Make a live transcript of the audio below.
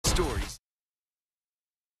stories.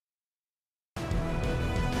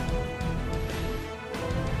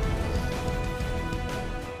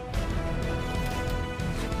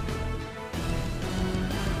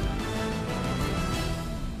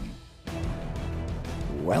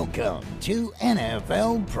 Welcome to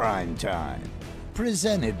NFL Primetime,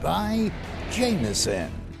 presented by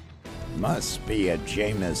Jameson. Must be a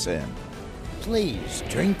Jameson. Please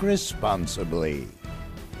drink responsibly.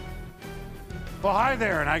 Well, hi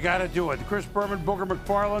there, and I got to do it. Chris Berman, Booger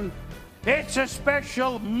McFarland. It's a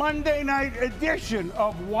special Monday night edition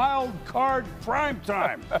of Wild Card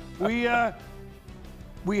Primetime.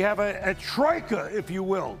 We have a troika, if you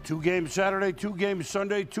will. 2 games Saturday, 2 games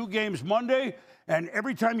Sunday, 2 games Monday. And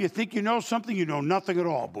every time you think you know something, you know nothing at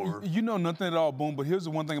all, Booger. You know nothing at all, Boom, but here's the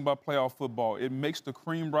one thing about playoff football. It makes the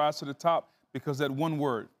cream rise to the top because that one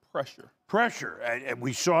word, pressure. Pressure. And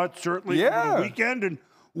we saw it certainly over the weekend, and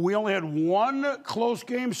we only had 1 close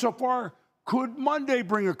game so far. Could Monday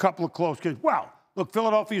bring a couple of close games? Well, look,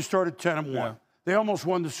 Philadelphia started 10-1. Yeah. They almost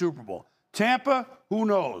won the Super Bowl. Tampa, who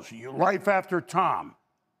knows? Life after Tom.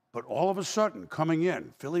 But all of a sudden, coming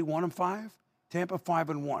in, Philly 1-5, Tampa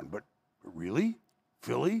 5-1. But really?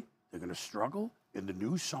 Philly? They're going to struggle in the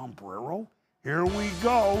new sombrero? Here we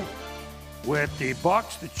go with the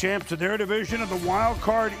Bucs, the champs of their division, and the wild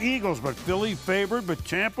card Eagles. But Philly favored, but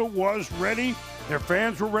Tampa was ready. Their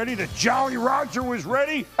fans were ready. The Jolly Roger was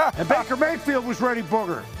ready. And Baker Mayfield was ready,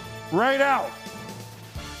 Booger. Right out.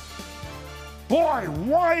 Boy,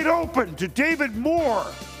 wide open to David Moore.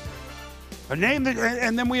 A name that,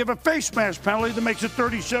 and then we have a face mask penalty that makes it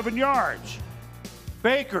 37 yards.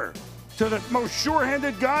 Baker to the most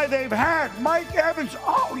sure-handed guy they've had, Mike Evans.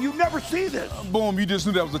 Oh, you never see this. Boom, you just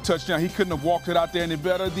knew that was a touchdown. He couldn't have walked it out there any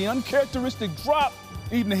better. The uncharacteristic drop,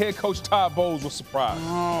 even the head coach, Todd Bowles, was surprised.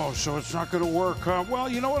 Oh, so it's not going to work, huh? Well,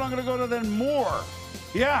 you know what? I'm going to go to then Moore.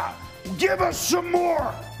 Yeah, give us some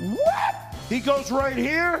more. What? He goes right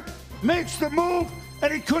here, makes the move,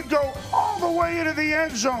 and he could go all the way into the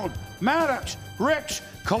end zone. Maddox, Ricks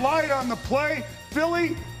collide on the play.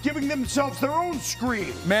 Philly giving themselves their own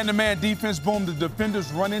screen. Man-to-man defense, Boom. The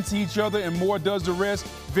defenders run into each other, and Moore does the rest.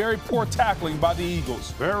 Very poor tackling by the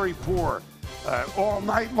Eagles. Very poor. All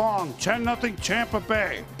night long, 10-0 Tampa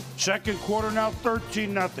Bay. Second quarter now,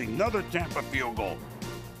 13-0. Another Tampa field goal.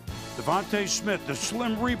 Devontae Smith, the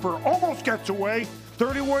Slim Reaper, almost gets away.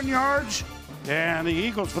 31 yards. And the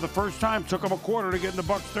Eagles, for the first time, took them a quarter to get in the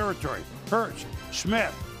Bucs territory. Hurts,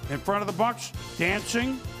 Smith, in front of the Bucs,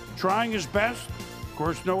 dancing, trying his best. Of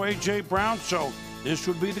course, no A.J. Brown, so this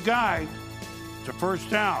would be the guy. It's a first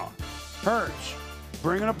down. Hurts,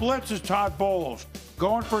 bringing a blitz is Todd Bowles.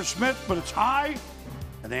 Going for Smith, but it's high,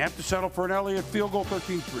 and they have to settle for an Elliott field goal,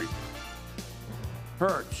 13-3.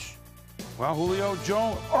 Hurts. Well, Julio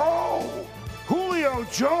Jones. Oh! Julio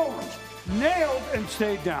Jones nailed and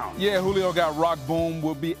stayed down. Yeah, Julio got rocked. Boom,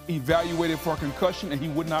 will be evaluated for a concussion, and he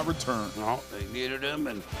would not return. No, they needed him,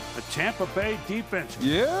 and the Tampa Bay defense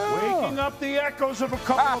waking up the echoes of a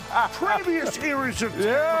couple of previous eras of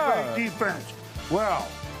Tampa Bay defense. Well,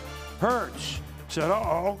 Hurts said,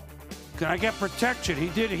 uh-oh, can I get protection? He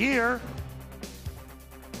did here.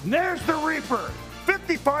 And there's the Reaper.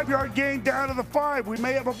 55-yard gain down to the 5. We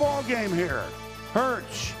may have a ball game here.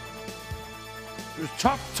 Hurts. There's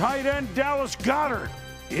tough tight end Dallas Goedert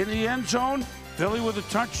in the end zone. Philly with a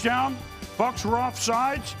touchdown. Bucs were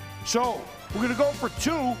offsides. So we're going to go for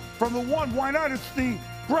 2 from the 1. Why not? It's the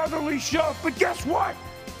brotherly shove. But guess what?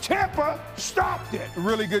 Tampa stopped it.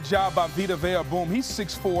 Really good job by Vita Vea. Boom. He's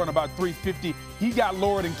 6'4" and about 350. He got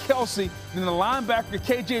lower than Kelsey. Then the linebacker,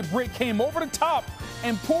 K.J. Britt, came over the top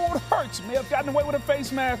and pulled Hurts. May have gotten away with a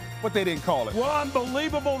face mask, but they didn't call it. Well,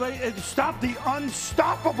 unbelievable. They stopped the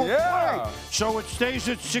unstoppable play. So it stays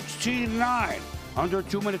at 16-9. Under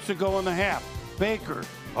 2 minutes to go in the half. Baker.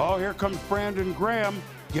 Oh, here comes Brandon Graham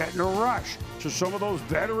getting a rush. So some of those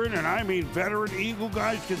veteran, and I mean veteran Eagle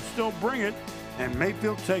guys can still bring it. And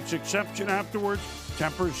Mayfield takes exception afterwards.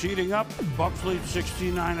 Tempers heating up. Bucs lead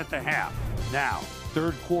 16-9 at the half. Now,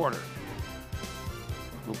 third quarter.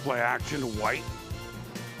 We'll play action to White.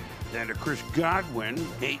 Then to Chris Godwin,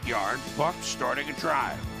 8 yards. Bucs starting a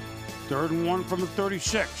drive. 3rd and 1 from the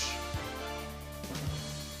 36.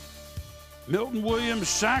 Milton Williams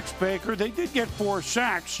sacks Baker. They did get 4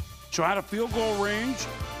 sacks, so out of field goal range.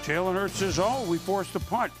 Jalen Hurts says, oh, we forced a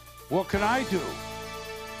punt. What can I do?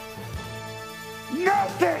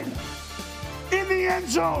 Nothing! In the end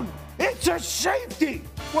zone. It's a safety.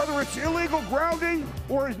 Whether it's illegal grounding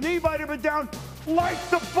or his knee might have been down, like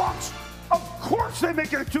the Bucs. Of course they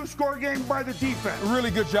make it a 2-score game by the defense.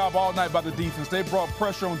 Really good job all night by the defense. They brought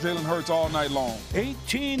pressure on Jalen Hurts all night long.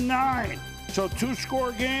 18-9. So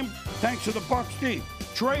 2-score game, thanks to the Bucs D.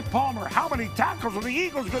 Trey Palmer, how many tackles are the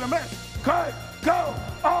Eagles going to miss? Could go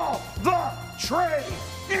all the Trey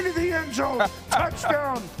into the end zone.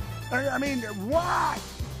 Touchdown. I mean, what?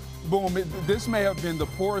 Boom, this may have been the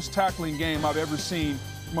poorest tackling game I've ever seen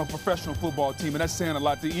from a professional football team, and that's saying a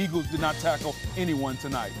lot. The Eagles did not tackle anyone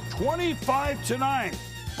tonight. 25-9.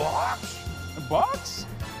 Bucs. Bucs?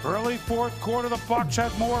 Early fourth quarter, the Bucs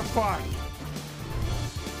had more fun.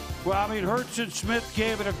 Well, I mean, Hurts and Smith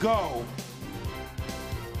gave it a go.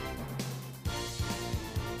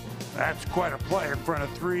 That's quite a play in front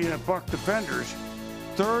of 3 Buck defenders.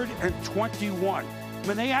 3rd and 21. I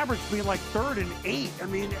mean, they averaged being like 3rd and 8. I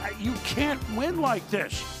mean, you can't win like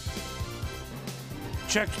this.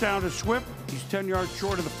 Checks down to Swift. He's 10 yards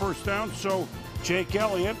short of the first down. So Jake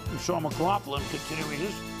Elliott, we saw McLaughlin continuing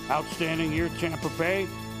his outstanding year at Tampa Bay.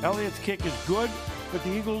 Elliott's kick is good, but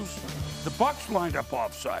the Eagles, the Bucs lined up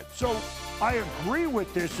offside. So I agree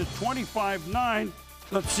with this at 25-9.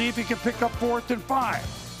 Let's see if he can pick up 4th and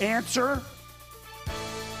 5. Answer: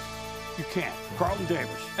 you can't. Carlton Davis.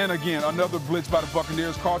 And again, another blitz by the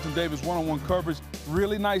Buccaneers. Carlton Davis, one-on-one coverage.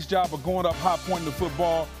 Really nice job of going up high, pointing the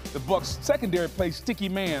football. The Bucs secondary plays sticky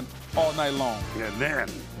man all night long. And then,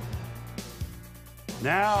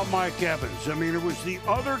 now Mike Evans. I mean, it was the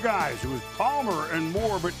other guys. It was Palmer and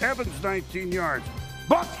Moore, but Evans 19 yards.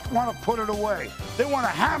 Bucs want to put it away. They want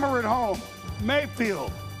to hammer it home.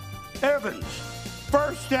 Mayfield, Evans,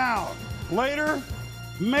 first down. Later,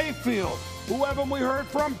 Mayfield. Who haven't we heard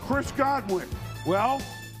from? Chris Godwin. Well,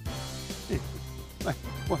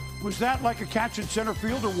 was that like a catch in center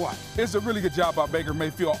field or what? It's a really good job by Baker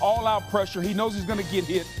Mayfield. All-out pressure. He knows he's going to get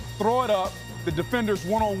hit. Throw it up. The defender's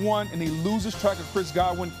one-on-one, and he loses track of Chris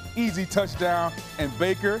Godwin. Easy touchdown, and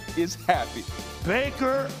Baker is happy.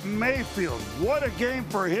 Baker Mayfield. What a game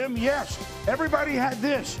for him. Yes, everybody had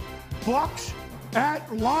this. Bucs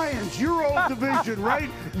at Lions, your old division, right?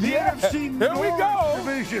 The NFC North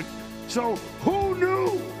division. So who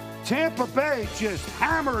knew? Tampa Bay just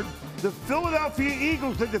hammered the Philadelphia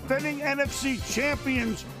Eagles, the defending NFC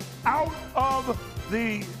champions, out of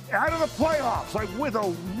the playoffs, like with a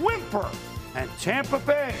whimper. And Tampa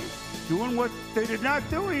Bay doing what they did not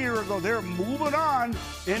do a year ago. They're moving on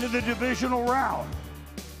into the divisional round.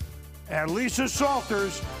 And Lisa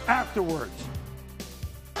Salters afterwards.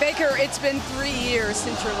 Baker, it's been 3 years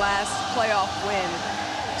since your last playoff win.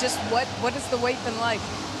 Just what has the wait been like?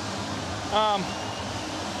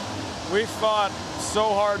 We fought so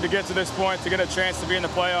hard to get to this point, to get a chance to be in the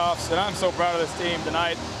playoffs, and I'm so proud of this team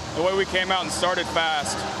tonight. The way we came out and started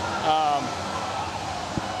fast.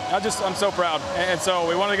 I'm so proud. And so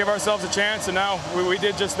we wanted to give ourselves a chance, and now we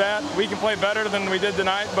did just that. We can play better than we did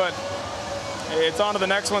tonight, but it's on to the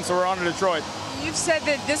next one, so we're on to Detroit. You've said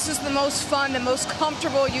that this is the most fun, the most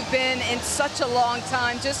comfortable you've been in such a long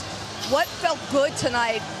time. Just what felt good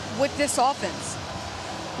tonight with this offense?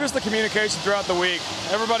 Just the communication throughout the week.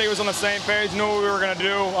 Everybody was on the same page, knew what we were going to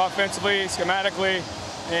do offensively, schematically,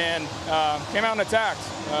 and came out and attacked.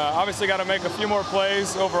 Obviously got to make a few more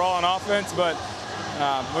plays overall on offense, but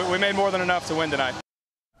we made more than enough to win tonight.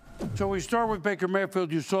 So we start with Baker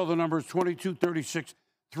Mayfield. You saw the numbers, 22, 36,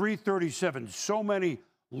 337. So many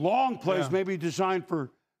long plays, maybe designed for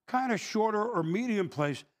kind of shorter or medium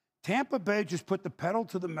plays. Tampa Bay just put the pedal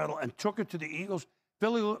to the metal and took it to the Eagles.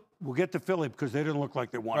 Philly, we'll get to Philly because they didn't look like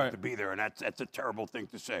they wanted to be there, and that's a terrible thing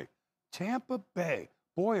to say. Tampa Bay,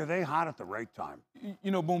 boy, are they hot at the right time. You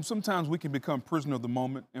know, Boom, sometimes we can become prisoner of the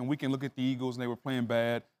moment, and we can look at the Eagles, and they were playing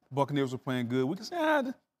bad. The Buccaneers were playing good. We can say,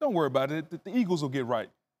 don't worry about it. The Eagles will get right.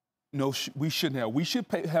 No, we shouldn't have. We should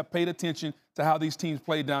have paid attention to how these teams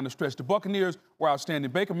played down the stretch. The Buccaneers were outstanding.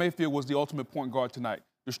 Baker Mayfield was the ultimate point guard tonight,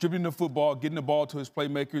 distributing the football, getting the ball to his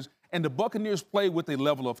playmakers, and the Buccaneers played with a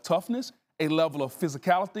level of toughness, a level of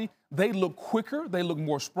physicality. They look quicker. They look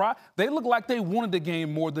more spry. They look like they wanted the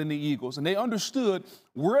game more than the Eagles. And they understood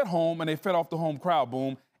we're at home, and they fed off the home crowd,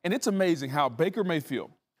 Boom. And it's amazing how Baker Mayfield,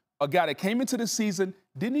 a guy that came into the season,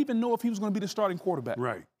 didn't even know if he was going to be the starting quarterback.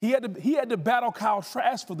 Right. He had to battle Kyle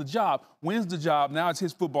Trask for the job, wins the job. Now it's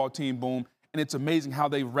his football team, Boom. And it's amazing how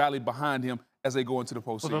they rallied behind him as they go into the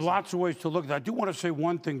postseason. Well, there are lots of ways to look at that. I do want to say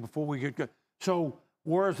one thing before we get good. So,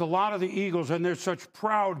 whereas a lot of the Eagles, and they're such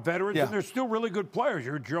proud veterans, and they're still really good players.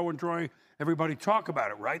 You heard Joe and Troy, everybody talk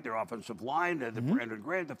about it, right? Their offensive line, the Brandon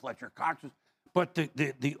Grant, the Fletcher Coxes. But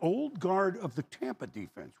the old guard of the Tampa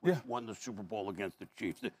defense, which won the Super Bowl against the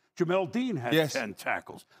Chiefs. Jamel Dean had 10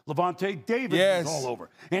 tackles. Levante David was all over.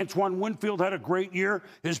 Antoine Winfield had a great year.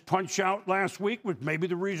 His punch out last week was maybe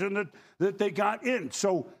the reason that they got in.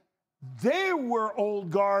 So they were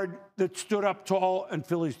old guard that stood up tall, and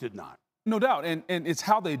Phillies did not. No doubt, and it's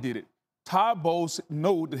how they did it. Todd Bowles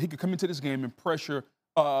knew that he could come into this game and pressure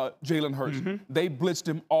Jalen Hurts. They blitzed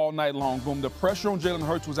him all night long. Boom. The pressure on Jalen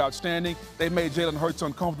Hurts was outstanding. They made Jalen Hurts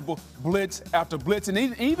uncomfortable, blitz after blitz. And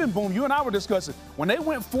even, Boom, you and I were discussing, when they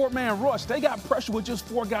went 4-man rush, they got pressure with just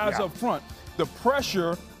 4 guys up front. The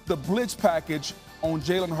pressure, the blitz package on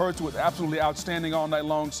Jalen Hurts was absolutely outstanding all night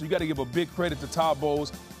long. So you got to give a big credit to Todd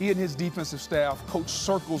Bowles. He and his defensive staff coached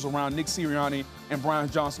circles around Nick Sirianni and Brian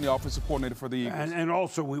Johnson, the offensive coordinator for the Eagles. And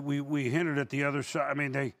also, we hinted at the other side. I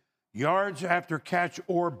mean, they yards after catch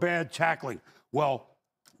or bad tackling. Well,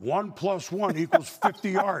 1 + 1 = 50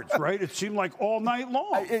 yards, right? It seemed like all night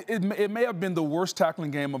long. It may have been the worst tackling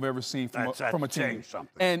game I've ever seen from a team.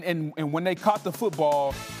 And when they caught the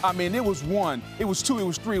football, I mean, it was 1, it was 2, it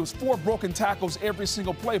was 3, it was 4 broken tackles every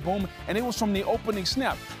single play, Boom, and it was from the opening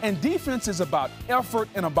snap. And defense is about effort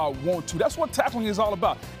and about want to. That's what tackling is all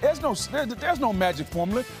about. There's no magic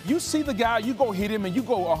formula. You see the guy, you go hit him, and you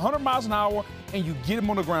go 100 miles an hour, and you get him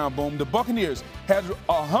on the ground, Boom. The Buccaneers had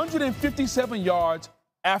 157 yards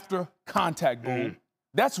after contact, Boom.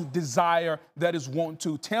 That's desire, that is want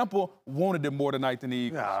to. Tampa wanted it more tonight than the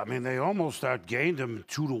Eagles. Yeah, I mean, they almost outgained them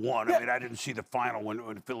 2-1. Yeah. I mean, I didn't see the final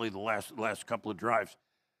when Philly, the last couple of drives.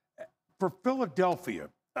 For Philadelphia,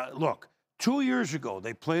 look, 2 years ago,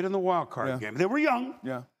 they played in the wild card game. They were young.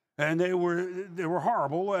 Yeah. And they were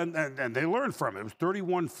horrible, and they learned from it. It was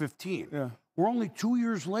 31-15. Yeah. We're only 2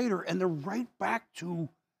 years later, and they're right back to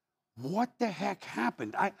what the heck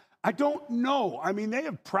happened. I don't know. I mean, they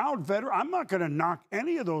have proud veterans. I'm not going to knock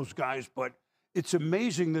any of those guys, but it's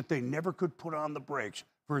amazing that they never could put on the brakes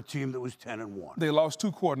for a team that was 10-1. They lost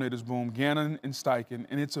 2 coordinators, Boom, Gannon and Steichen,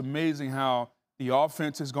 and it's amazing how the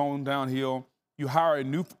offense has gone downhill. You hire a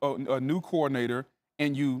new coordinator,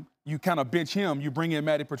 and you kind of bench him. You bring in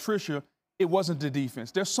Matty Patricia. It wasn't the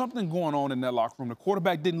defense. There's something going on in that locker room. The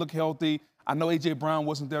quarterback didn't look healthy. I know A.J. Brown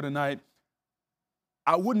wasn't there tonight.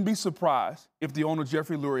 I wouldn't be surprised if the owner,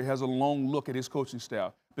 Jeffrey Lurie, has a long look at his coaching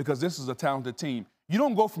staff, because this is a talented team. You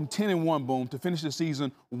don't go from 10-1, Boom, to finish the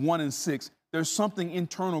season 1-6. There's something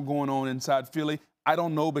internal going on inside Philly. I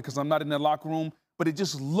don't know, because I'm not in that locker room, but it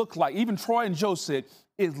just looked like, even Troy and Joe said,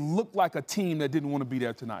 it looked like a team that didn't want to be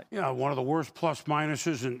there tonight. Yeah, one of the worst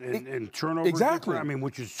plus-minuses in turnovers. Exactly. I mean,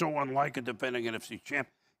 which is so unlike a defending NFC champ.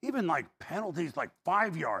 Even like penalties, like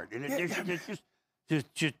 5-yard. And it's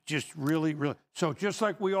just really. So just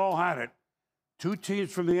like we all had it, 2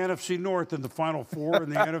 teams from the NFC North in the Final Four in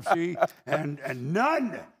the NFC, and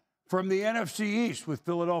none from the NFC East, with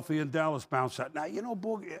Philadelphia and Dallas bounce out. Now, you know,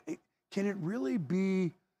 Boog, can it really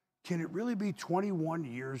be 21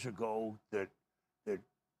 years ago that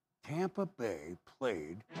Tampa Bay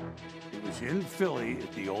played? It was in Philly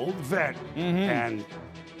at the old vet, and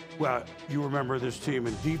well, you remember this team,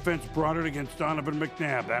 and defense brought it against Donovan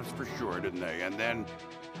McNabb, that's for sure, didn't they?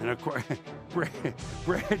 And of course,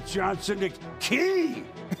 Brad Johnson, the key.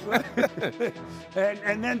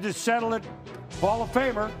 and then to settle it, Hall of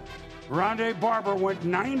Famer, Rondé Barber went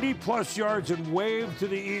 90-plus yards and waved to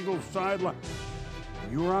the Eagles sideline.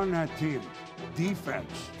 You were on that team.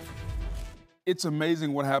 Defense. It's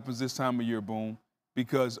amazing what happens this time of year, Boom,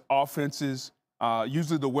 because offenses,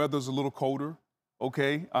 usually the weather's a little colder.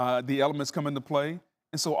 Okay, the elements come into play.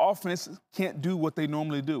 And so offenses can't do what they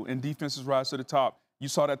normally do, and defenses rise to the top. You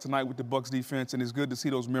saw that tonight with the Bucs defense, and it's good to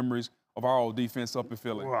see those memories of our old defense up in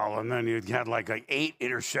Philly. Well, and then you had like 8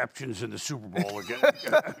 interceptions in the Super Bowl against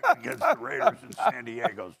the Raiders in San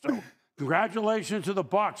Diego. So congratulations to the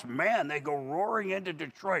Bucs. Man, they go roaring into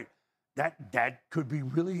Detroit. That could be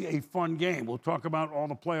really a fun game. We'll talk about all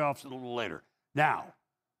the playoffs a little later. Now,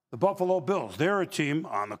 the Buffalo Bills, they're a team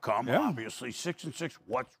on the come, obviously. 6-6,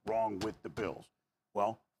 what's wrong with the Bills?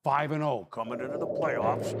 Well, 5-0 coming into the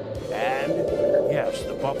playoffs. And, yes,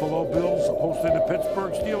 the Buffalo Bills hosting the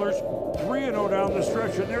Pittsburgh Steelers, 3-0 down the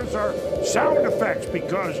stretch. And there's our sound effects,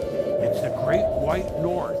 because it's the Great White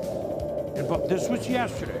North. But this was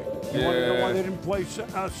yesterday. You want to know why they didn't play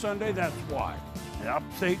Sunday? That's why. In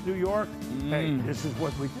upstate New York, hey, this is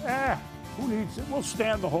what we... Who needs it? We'll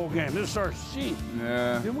stand the whole game. This is our seat.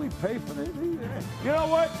 Yeah. Didn't we pay for this? You know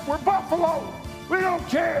what? We're Buffalo. We don't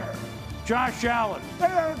care. Josh Allen. They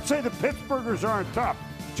don't say the Pittsburghers aren't tough.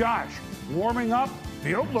 Josh, warming up.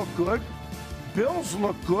 Field looked good. Bills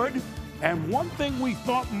look good. And one thing we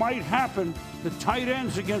thought might happen, the tight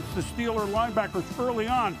ends against the Steeler linebackers early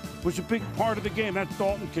on was a big part of the game. That's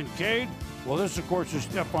Dalton Kincaid. Well, this, of course, is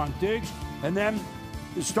Stephon Diggs. And then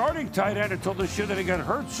the starting tight end until this year that he got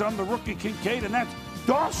hurt some, the rookie Kincaid, and that's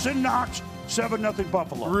Dawson Knox, 7-0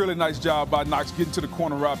 Buffalo. Really nice job by Knox getting to the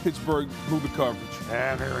corner route. Pittsburgh blew the coverage.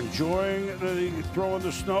 And they're enjoying the throw in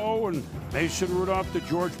the snow, and Mason Rudolph to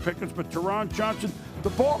George Pickens, but Teron Johnson, The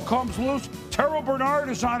ball comes loose. Terrell Bernard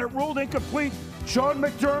is on it, ruled incomplete. Sean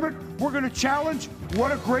McDermott, we're going to challenge.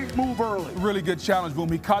 What a great move early. Really good challenge,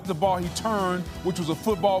 Boom. He caught the ball, he turned, which was a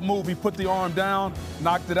football move. He put the arm down,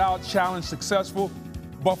 knocked it out, challenge successful.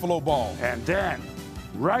 Buffalo ball. And then,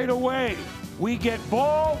 right away, we get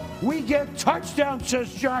ball, we get touchdown,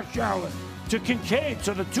 says Josh Allen to Kincaid.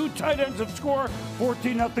 So the two tight ends have scored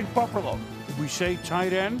 14-0 Buffalo. Did we say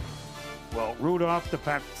tight end? Well, Rudolph, the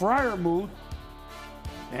Pat Fryer move.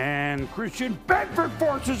 And Christian Bedford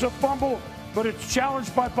forces a fumble, but it's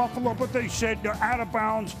challenged by Buffalo. But they said they're out of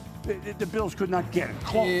bounds. The Bills could not get it.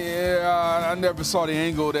 Close. Yeah, I never saw the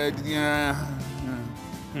angle that,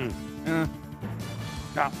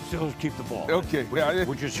 Now, Steelers keep the ball. Okay.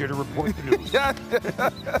 We're just here to report the news.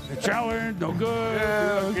 The challenge, no good.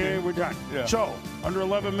 Yeah, okay, we're done. Yeah. So, under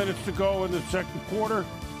 11 minutes to go in the second quarter,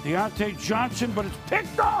 Deontay Johnson, but it's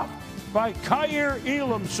picked off by Kyer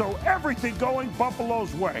Elam. So everything going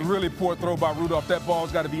Buffalo's way. Really poor throw by Rudolph. That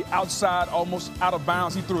ball's got to be outside, almost out of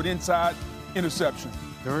bounds. He threw it inside. Interception.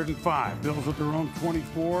 3rd and 5. Bills at their own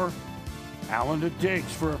 24. Allen to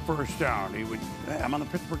Diggs for a first down. He would, hey, I'm on the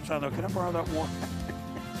Pittsburgh side, though. Can I borrow that water?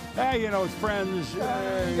 Hey, you know, his friends. You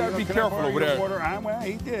got to be careful over there. Water? Well,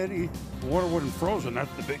 he did. The water wasn't frozen.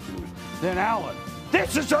 That's the big news. Then Allen.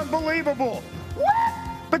 This is unbelievable.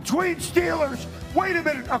 What? Between Steelers. Wait a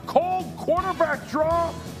minute. A cold quarterback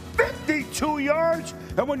draw. 52 yards.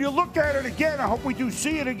 And when you look at it again, I hope we do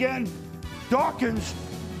see it again.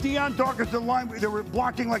 Deion Dawkins, the line, they were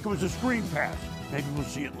blocking like it was a screen pass. Maybe we'll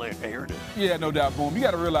see it later. Here it is. Yeah, no doubt, Boom. You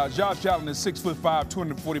got to realize Josh Allen is 6'5",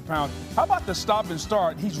 240 pounds. How about the stop and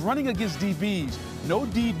start? He's running against DBs. No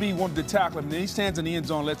DB wanted to tackle him. And then he stands in the end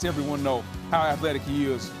zone, lets everyone know how athletic he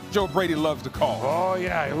is. Joe Brady loves the call. Oh,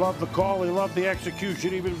 yeah, he loved the call. He loved the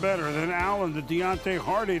execution even better than Allen, the Deontay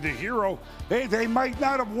Hardy, the hero. Hey, they might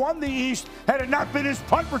not have won the East had it not been his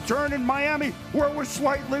punt return in Miami, where it was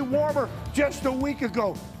slightly warmer just a week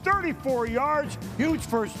ago. 34 yards, huge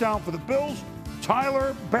first down for the Bills.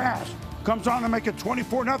 Tyler Bass comes on to make it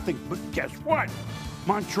 24-0. But guess what?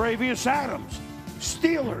 Montravius Adams,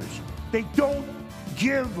 Steelers, they don't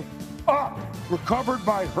give up. Recovered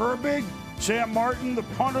by Herbig. Sam Martin, the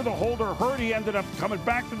punter, the holder, hurt. He ended up coming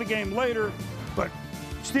back to the game later. But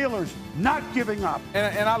Steelers not giving up.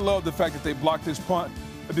 And I love the fact that they blocked this punt,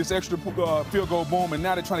 this extra field goal, Boom, and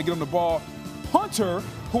now they're trying to get on the ball. Punter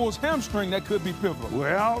pulls hamstring, that could be pivotal.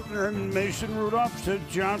 Well, and Mason Rudolph said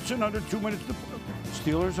Johnson under 2 minutes to put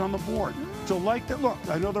Steelers on the board. So like that, look,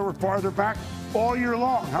 I know they were farther back all year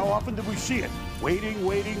long. How often did we see it? Waiting,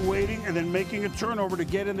 and then making a turnover to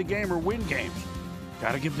get in the game or win games.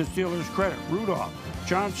 Got to give the Steelers credit. Rudolph,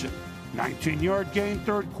 Johnson, 19-yard gain,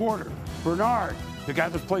 third quarter. Bernard, the guy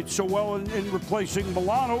that's played so well in replacing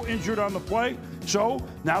Milano, injured on the play. So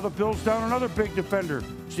now the Bills down another big defender.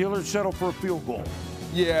 Steelers settle for a field goal.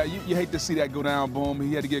 Yeah, you hate to see that go down, Boom.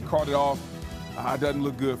 He had to get carted off. It doesn't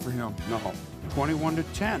look good for him. No.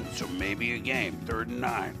 21-10, so maybe a game. 3rd and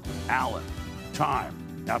 9. Allen, time,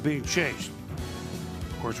 now being chased.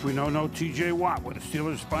 Of course, we know no T.J. Watt, with the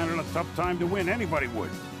Steelers finding a tough time to win. Anybody would.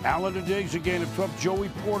 Allen to Diggs, a gain of 12. Joey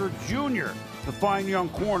Porter Jr., the fine young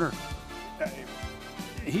corner.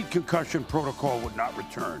 He concussion protocol would not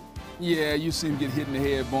return. Yeah, you see him get hit in the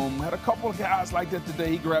head, Boom. Had a couple of guys like that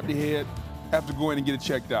today. He grabbed the head, have to go in and get it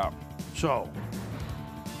checked out. So,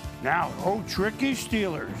 now, tricky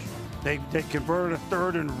Steelers. They converted a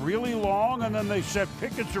 3rd and really long, and then they set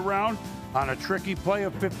Pickett's around on a tricky play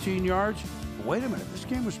of 15 yards. Wait a minute, this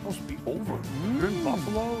game was supposed to be over. You're in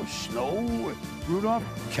Buffalo, snow, Rudolph,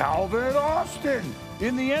 Calvin Austin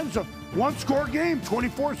in the end zone. One-score game,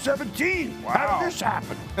 24-17. Wow. How did this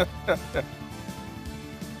happen?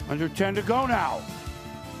 Under 10 to go now.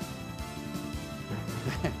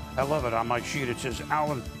 I love it. On my sheet, it says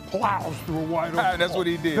Allen plows through a wide open. That's what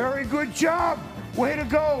he did. Very good job. Way to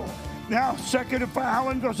go. Now, second if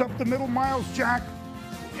Allen goes up the middle, Miles Jack.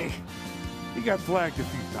 He got flagged a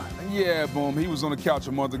few times. Yeah, Boom. He was on the couch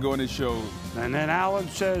a month ago and it showed. And then Allen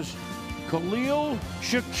says, Khalil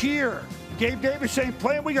Shakir. Gabe Davis ain't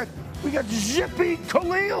playing. We got zippy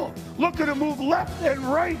Khalil. Looking to move left and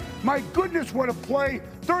right. My goodness, what a play.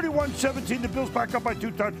 31-17. The Bills back up by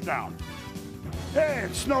 2 touchdowns. Hey,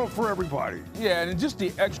 it's snow for everybody. Yeah, and just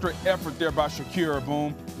the extra effort there by Shakir,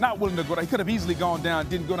 Boom. Not willing to go down. He could have easily gone down,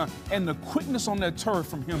 didn't go down. And the quickness on that turf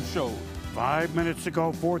from him showed. 5 minutes to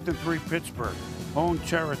go, 4th and 3, Pittsburgh. Own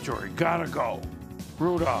territory, gotta go.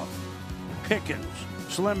 Rudolph, Pickens,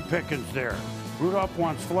 Slim Pickens there. Rudolph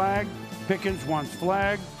wants flag, Pickens wants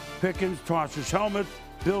flag. Pickens tosses helmet.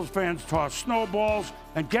 Bills fans toss snowballs.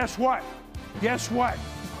 And guess what?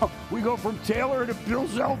 We go from Taylor to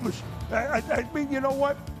Bills Elvis. I mean, you know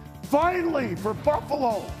what? Finally, for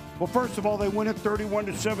Buffalo. Well, first of all, they win it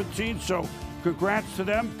 31-17, so congrats to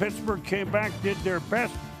them. Pittsburgh came back, did their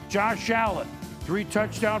best. Josh Allen, 3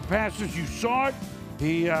 touchdown passes. You saw it.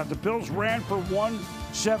 The Bills ran for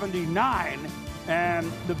 179,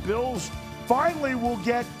 and the Bills finally will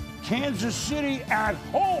get Kansas City at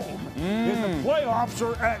home in the playoffs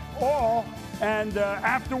or at all. And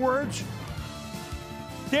afterwards,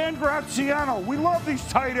 Dan Graziano. We love these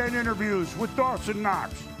tight end interviews with Dawson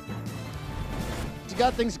Knox. You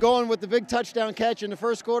got things going with the big touchdown catch in the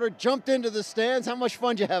first quarter, jumped into the stands. How much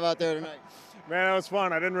fun did you have out there tonight? Man, that was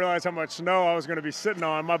fun. I didn't realize how much snow I was going to be sitting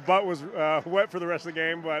on. My butt was wet for the rest of the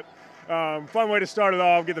game, but fun way to start it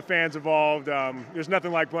off, get the fans involved. There's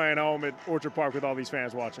nothing like playing home at Orchard Park with all these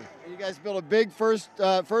fans watching. You guys built a big first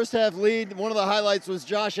half lead. One of the highlights was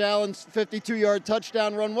Josh Allen's 52-yard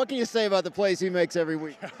touchdown run. What can you say about the plays he makes every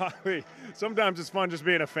week? Sometimes it's fun just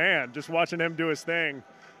being a fan, just watching him do his thing.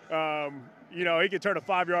 You know, he could turn a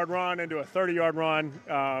 5-yard run into a 30-yard run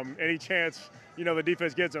any chance, you know, the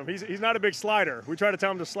defense gets him. He's not a big slider. We try to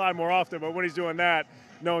tell him to slide more often, but when he's doing that,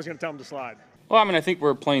 no one's going to tell him to slide. Well, I mean, I think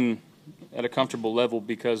we're playing at a comfortable level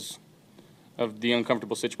because of the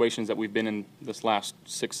uncomfortable situations that we've been in this last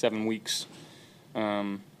 6-7 weeks.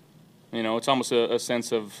 You know, it's almost a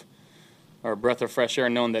sense of or a breath of fresh air,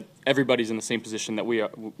 knowing that everybody's in the same position that we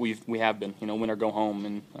have been. You know, win or go home,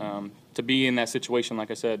 and to be in that situation,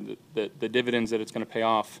 like I said, the dividends that it's going to pay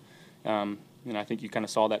off. You know, I think you kind of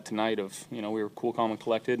saw that tonight. Of, you know, we were cool, calm, and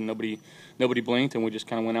collected, and nobody blinked, and we just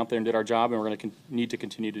kind of went out there and did our job, and we're going to need to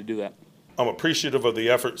continue to do that. I'm appreciative of the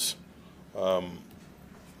efforts,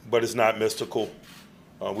 but it's not mystical.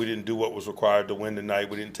 We didn't do what was required to win tonight.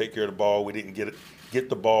 We didn't take care of the ball. We didn't get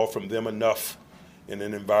the ball from them enough in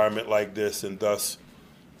an environment like this, and thus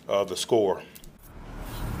the score.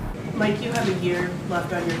 Mike, you have a year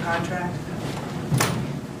left on your contract.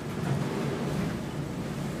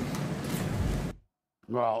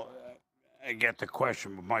 Well, I get the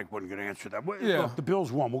question, but Mike wasn't going to answer that. Yeah. Look, the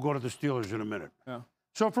Bills won. We'll go to the Steelers in a minute. Yeah.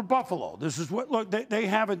 So for Buffalo, this is what, look, they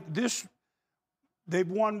haven't, they've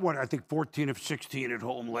won, I think 14 of 16 at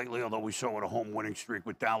home lately, although we saw what a home winning streak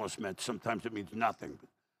with Dallas meant. Sometimes it means nothing.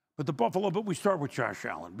 But we start with Josh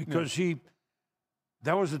Allen because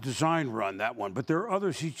that was a design run, that one. But there are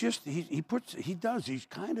others. He's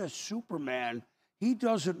kind of Superman. He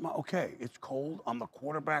does it. Okay, it's cold. I'm the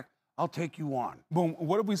quarterback. I'll take you on. Boom.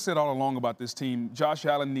 What have we said all along about this team? Josh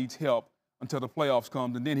Allen needs help until the playoffs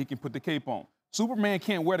come, and then he can put the cape on. Superman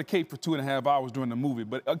can't wear the cape for 2.5 hours during the movie,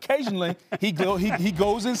 but occasionally he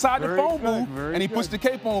goes inside the phone booth and he puts the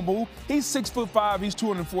cape on, boo. He's 6'5", he's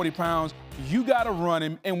 240 pounds. You got to run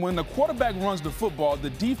him, and when the quarterback runs the football,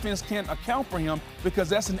 the defense can't account for him because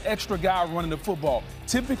that's an extra guy running the football.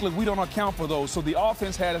 Typically, we don't account for those, so the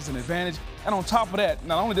offense has an advantage. And on top of that,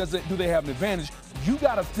 not only do they have an advantage, you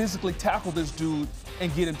got to physically tackle this dude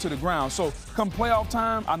and get him to the ground. So come playoff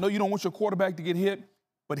time, I know you don't want your quarterback to get hit,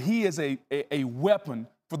 but he is a weapon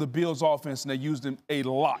for the Bills' offense, and they used him a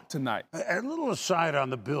lot tonight. A little aside on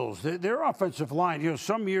the Bills, their offensive line, you know,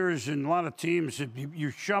 some years in a lot of teams,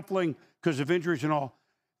 you're shuffling because of injuries and all.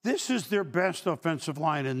 This is their best offensive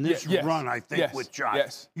line in this run, I think, with Josh.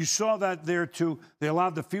 Yes. You saw that there, too. They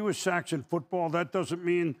allowed the fewest sacks in football. That doesn't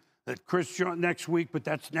mean that Chris Jones next week, but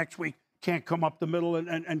that's next week, can't come up the middle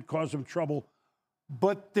and cause them trouble.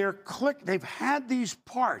 But they've had these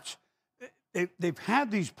parts. They've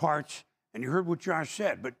had these parts, and you heard what Josh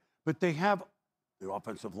said, but they have the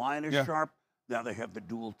offensive line is sharp. Now they have the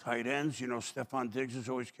dual tight ends. You know, Stephon Diggs is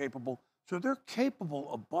always capable. So they're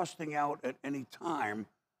capable of busting out at any time.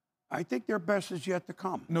 I think their best is yet to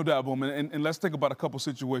come. No doubt, Bowman. And let's think about a couple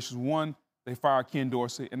situations. One, they fired Ken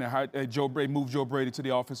Dorsey, and they moved Joe Brady to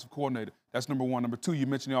the offensive coordinator. That's number one. Number two, you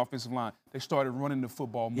mentioned the offensive line. They started running the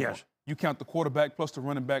football more. Yes. You count the quarterback plus the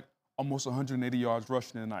running back, almost 180 yards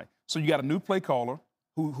rushing tonight. So you got a new play caller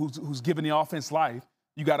who's giving the offense life.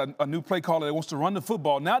 You got a new play caller that wants to run the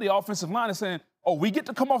football. Now the offensive line is saying, oh, we get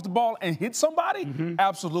to come off the ball and hit somebody? Mm-hmm.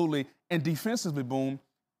 Absolutely. And defensively, Boom,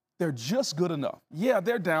 they're just good enough. Yeah,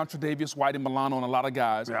 they're down Tre'Davious White and Milano and a lot of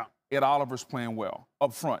guys. Yeah. Ed Oliver's playing well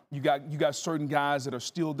up front. You got certain guys that are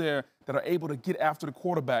still there that are able to get after the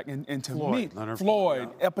quarterback. And to me, Floyd,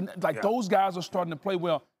 those guys are starting to play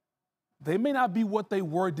well. They may not be what they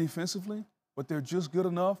were defensively, but they're just good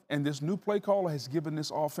enough. And this new play caller has given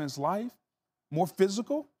this offense life, more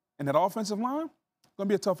physical, and that offensive line, going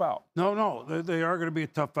to be a tough out. No, they are going to be a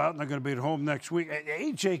tough out, and they're going to be at home next week.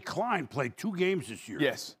 A.J. Klein played 2 games this year.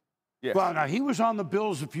 Yes. Well, now, he was on the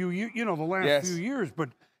Bills a few years, the last few years, but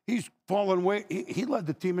he's fallen away. He led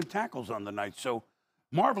the team in tackles on the night. So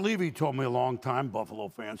Marv Levy told me a long time, Buffalo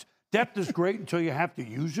fans, Depth is great until you have to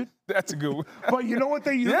use it. That's a good one. But you know what?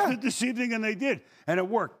 They used it this evening, and they did. And it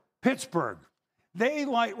worked. Pittsburgh,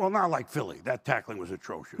 not like Philly. That tackling was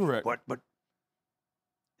atrocious. Correct. But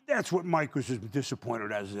that's what Mike was as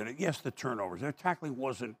disappointed as in it. Yes, the turnovers. Their tackling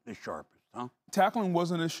wasn't the sharpest, huh? Tackling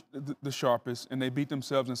wasn't the sharpest, and they beat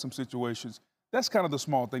themselves in some situations. That's kind of the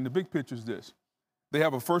small thing. The big picture is this. They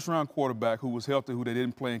have a first-round quarterback who was healthy, who they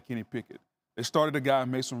didn't play in Kenny Pickett. They started a guy,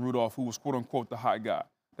 Mason Rudolph, who was, quote-unquote, the hot guy.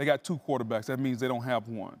 They got 2 quarterbacks. That means they don't have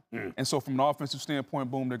one. And so from an offensive standpoint,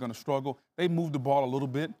 boom, they're going to struggle. They moved the ball a little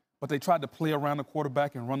bit, but they tried to play around the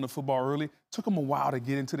quarterback and run the football early. Took them a while to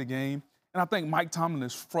get into the game. And I think Mike Tomlin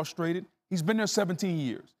is frustrated. He's been there 17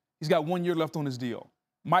 years. He's got 1 year left on his deal.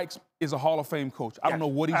 Mike is a Hall of Fame coach. I don't know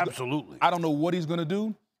what I don't know what he's going to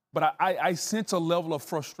do, but I sense a level of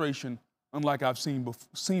frustration unlike I've seen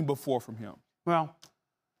before from him. Well,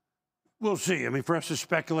 we'll see. I mean, for us to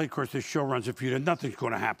speculate, of course, this show runs a few. Nothing's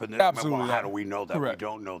going to happen. Absolutely. Well, how do we know that? Correct. We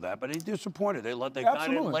don't know that. But he's disappointed. They got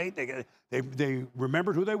in late. They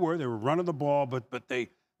remembered who they were. They were running the ball, but they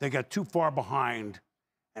got too far behind.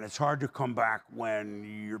 And it's hard to come back when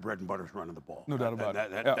your bread and butter's running the ball. No doubt about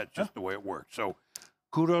it. That's just the way it works. So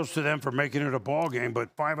kudos to them for making it a ball game. But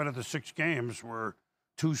 5 out of the 6 games were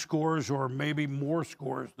 2 scores or maybe more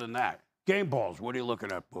scores than that. Game balls, what are you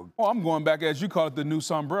looking at, Boog? Well, I'm going back, as you call it, the new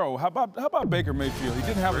sombrero. How about Baker Mayfield? He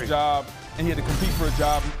didn't have a job, and he had to compete for a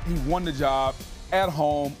job. He won the job at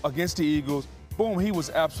home against the Eagles. Boom, he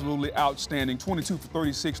was absolutely outstanding. 22 for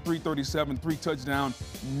 36, 337, 3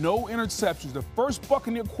 touchdowns, no interceptions. The first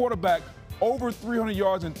Buccaneer quarterback over 300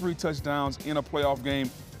 yards and 3 touchdowns in a playoff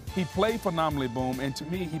game. He played phenomenally, Boom, and to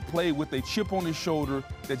me, he played with a chip on his shoulder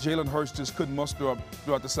that Jalen Hurts just couldn't muster up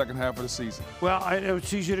throughout the second half of the season. Well,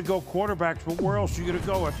 it's easy to go quarterbacks, but where else are you going to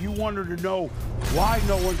go? If you wanted to know why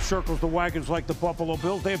no one circles the wagons like the Buffalo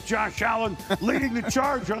Bills, they have Josh Allen leading the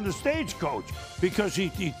charge on the stagecoach because he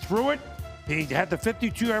threw it. He had the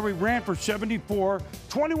 52 he ran for 74,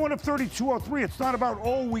 21 of 32, 203. It's not about,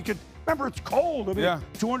 we could, remember, it's cold. I mean,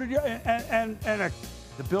 200 yards, and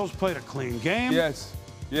the Bills played a clean game. Yes.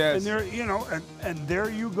 And there, and there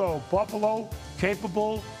you go. Buffalo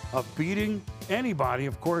capable of beating anybody,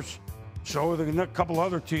 of course. So are a couple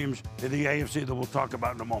other teams in the AFC that we'll talk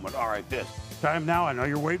about in a moment. All right, this time now. I know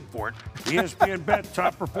you're waiting for it. ESPN Bet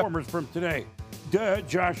top performers from today.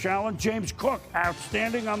 Josh Allen, James Cook,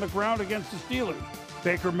 outstanding on the ground against the Steelers.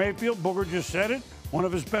 Baker Mayfield, Booger just said it, one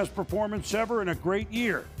of his best performances ever in a great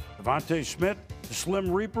year. Devontae Smith, the Slim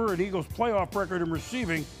Reaper, an Eagles playoff record in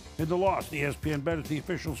receiving in the loss. The ESPN Bet is the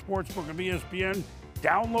official sportsbook of ESPN.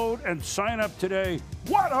 Download and sign up today.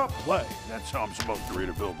 What a play. That's how I'm supposed to read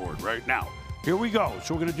a billboard right now. Here we go.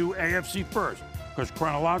 So we're going to do AFC first because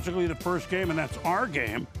chronologically the first game, and that's our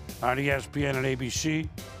game on ESPN and ABC.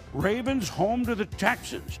 Ravens home to the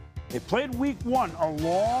Texans. They played week 1 a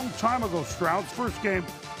long time ago. Stroud's first game,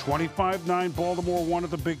 25-9. Baltimore won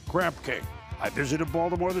at the Big Crab Cake. I visited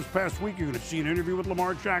Baltimore this past week. You're going to see an interview with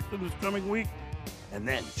Lamar Jackson this coming week. And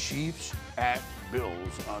then Chiefs at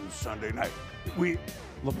Bills on Sunday night.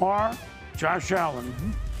 Lamar, Josh Allen,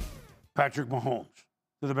 Patrick Mahomes.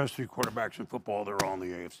 They're the best 3 quarterbacks in football. They're all in the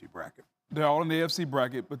AFC bracket. They're all in the AFC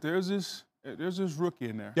bracket, but there's this rookie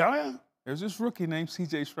in there. Yeah. There's this rookie named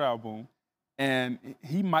C.J. Stroud, Boom, and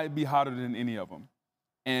he might be hotter than any of them.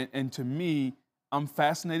 And to me, I'm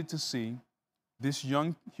fascinated to see this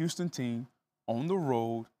young Houston team on the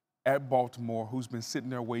road at Baltimore who's been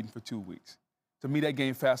sitting there waiting for 2 weeks. To me, that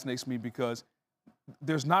game fascinates me because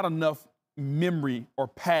there's not enough memory or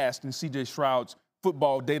past in C.J. Stroud's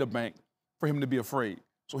football data bank for him to be afraid.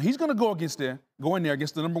 So he's going to go in there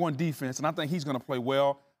against the number 1 defense, and I think he's going to play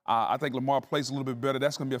well. I think Lamar plays a little bit better.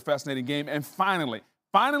 That's going to be a fascinating game. And finally,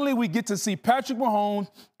 we get to see Patrick Mahomes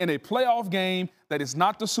in a playoff game that is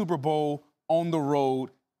not the Super Bowl on the road.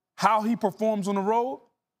 How he performs on the road,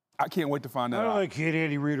 I can't wait to find that out. I don't think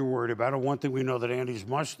Andy Reid are worried about it. One thing we know that Andy's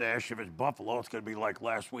mustache, if it's Buffalo, it's going to be like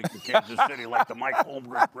last week in Kansas City, like the Mike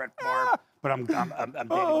Holmgren, Brett Favre. But I'm dating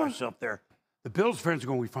myself there. The Bills fans are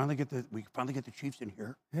going, we finally get the Chiefs in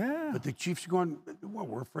here. Yeah. But the Chiefs are going, well,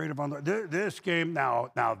 we're afraid of this game.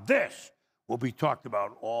 Now this will be talked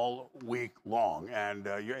about all week long. And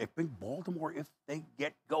I think Baltimore, if they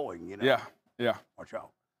get going, Yeah. Watch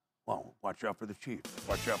out. Well, watch out for the Chiefs.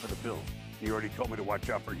 Watch out for the Bills. You already told me to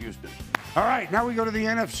watch out for Houston. All right, now we go to the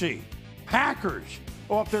NFC. Packers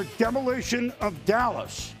off their demolition of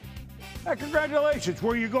Dallas. Congratulations.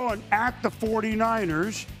 Where are you going? At the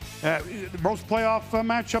 49ers. The most playoff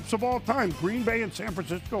matchups of all time. Green Bay and San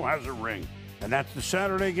Francisco has a ring. And that's the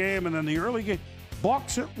Saturday game. And then the early game,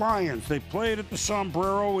 Bucs at Lions. They played at the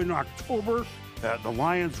Sombrero in October. The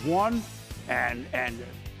Lions won. And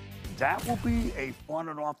that will be a fun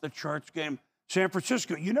and off-the-charts game. San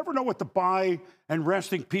Francisco, you never know what the bye and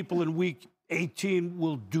resting people in Week 18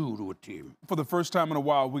 will do to a team. For the first time in a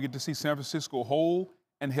while, we get to see San Francisco whole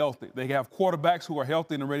and healthy. They have quarterbacks who are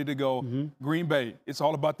healthy and ready to go. Green Bay, it's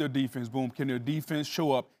all about their defense. Boom. Can their defense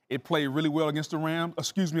show up? It played really well against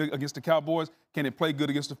against the Cowboys. Can it play good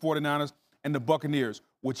against the 49ers and the Buccaneers?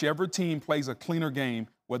 Whichever team plays a cleaner game,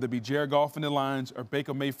 whether it be Jared Goff and the Lions or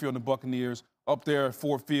Baker Mayfield and the Buccaneers up there at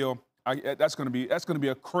Ford Field, that's going to be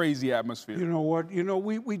a crazy atmosphere. You know what? You know,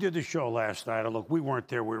 we did the show last night. Look, we weren't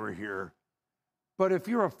there. We were here. But if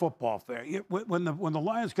you're a football fan, when the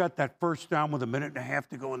Lions got that first down with a minute and a half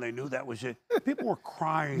to go and they knew that was it, people were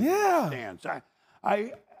crying in the stands.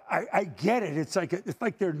 I get it. It's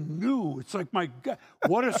like they're new. It's like, my God,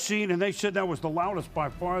 what a scene. And they said that was the loudest by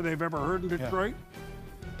far they've ever heard in Detroit.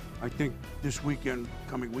 I think this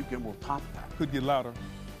coming weekend, will top that. Could get louder.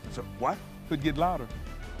 So what? Could get louder.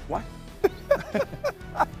 What?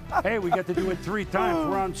 Hey, we get to do it 3 times.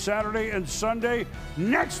 We're on Saturday and Sunday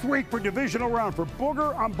next week for divisional round. For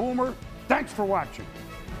Booger, I'm Boomer. Thanks for watching.